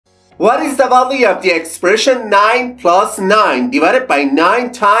What is the value of the expression 9 plus 9 divided by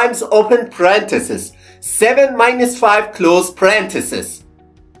 9 times open parenthesis 7 minus 5 close parenthesis?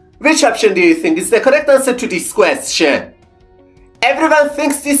 Which option do you think is the correct answer to this question? Everyone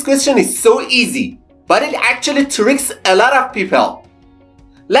thinks this question is so easy, but it actually tricks a lot of people.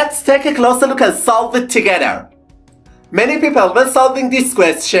 Let's take a closer look and solve it together. Many people, when solving this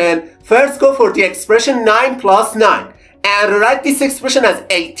question, first go for the expression 9 plus 9 and write this expression as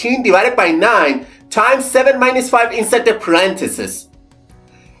 18 divided by 9 times 7 minus 5 inside the parentheses.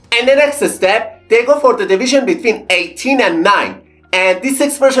 And the next step, they go for the division between 18 and 9, and this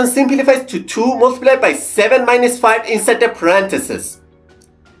expression simplifies to 2 multiplied by 7 minus 5 inside the parentheses.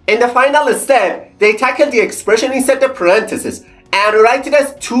 In the final step, they tackle the expression inside the parentheses and write it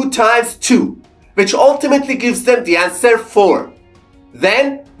as 2 times 2, which ultimately gives them the answer 4.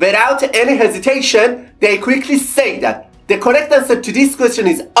 Then, without any hesitation, they quickly say that the correct answer to this question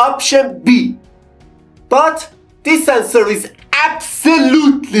is option B. But this answer is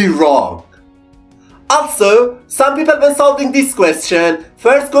absolutely wrong. Also, some people, when solving this question,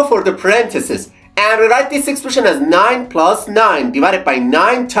 first go for the parentheses and write this expression as 9 plus 9 divided by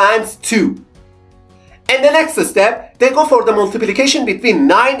 9 times 2. In the next step, they go for the multiplication between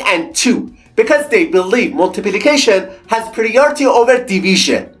 9 and 2 because they believe multiplication has priority over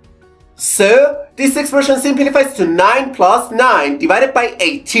division. So, this expression simplifies to 9 plus 9 divided by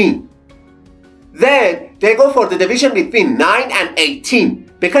 18. Then, they go for the division between 9 and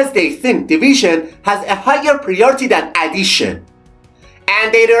 18 because they think division has a higher priority than addition.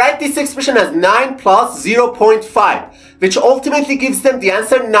 And they write this expression as 9 plus 0.5, which ultimately gives them the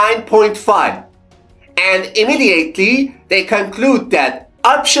answer 9.5. And immediately, they conclude that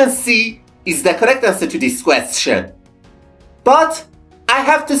option C is the correct answer to this question. But I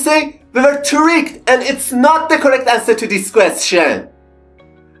have to say, we were tricked and it's not the correct answer to this question.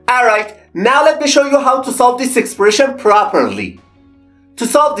 Alright, now let me show you how to solve this expression properly. To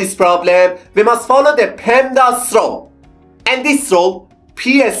solve this problem, we must follow the PEMDAS rule. And this rule,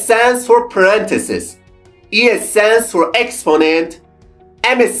 P stands for parenthesis, E stands for exponent,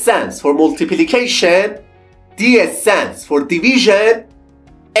 M stands for multiplication, D stands for division,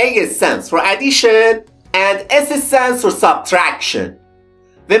 A stands for addition, and S stands for subtraction.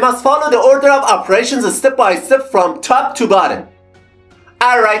 We must follow the order of operations step by step from top to bottom.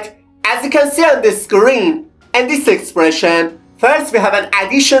 Alright, as you can see on the screen, in this expression, first we have an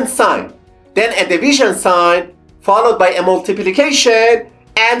addition sign, then a division sign, followed by a multiplication,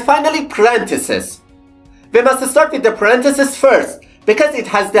 and finally parentheses. We must start with the parentheses first, because it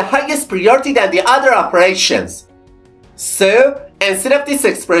has the highest priority than the other operations. So, instead of this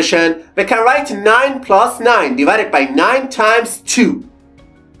expression, we can write 9 plus 9 divided by 9 times 2.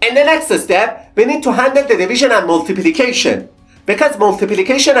 In the next step, we need to handle the division and multiplication, because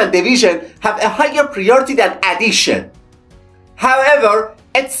multiplication and division have a higher priority than addition. However,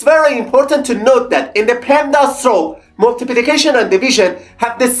 it's very important to note that in the PEMDAS rule, multiplication and division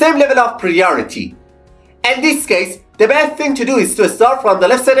have the same level of priority. In this case, the best thing to do is to start from the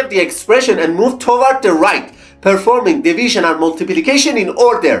left side of the expression and move toward the right, performing division and multiplication in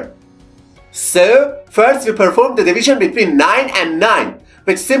order. So, first we perform the division between 9 and 9,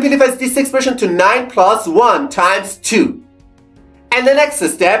 which simplifies this expression to 9 plus 1 times 2. And the next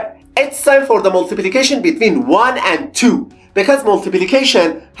step, it's time for the multiplication between 1 and 2, because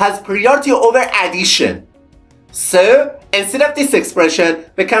multiplication has priority over addition. So, instead of this expression,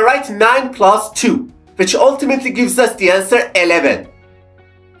 we can write 9 plus 2, which ultimately gives us the answer 11.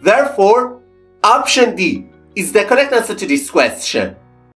 Therefore, option D is the correct answer to this question.